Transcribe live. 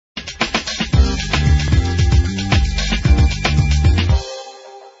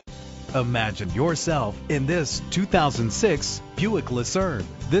Imagine yourself in this 2006 Buick Lucerne.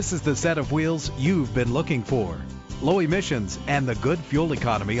 This is the set of wheels you've been looking for. Low emissions and the good fuel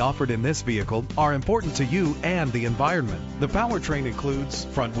economy offered in this vehicle are important to you and the environment. The powertrain includes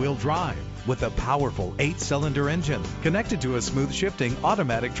front-wheel drive with a powerful 8-cylinder engine connected to a smooth shifting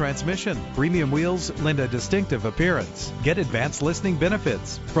automatic transmission. Premium wheels lend a distinctive appearance. Get advanced listening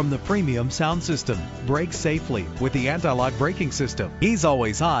benefits from the premium sound system. Brake safely with the anti-lock braking system. He's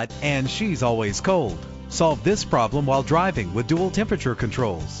always hot and she's always cold. Solve this problem while driving with dual temperature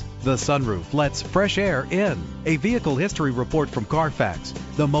controls. The sunroof lets fresh air in. A vehicle history report from Carfax,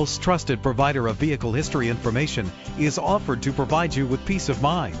 the most trusted provider of vehicle history information, is offered to provide you with peace of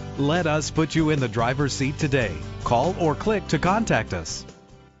mind. Let us put you in the driver's seat today. Call or click to contact us.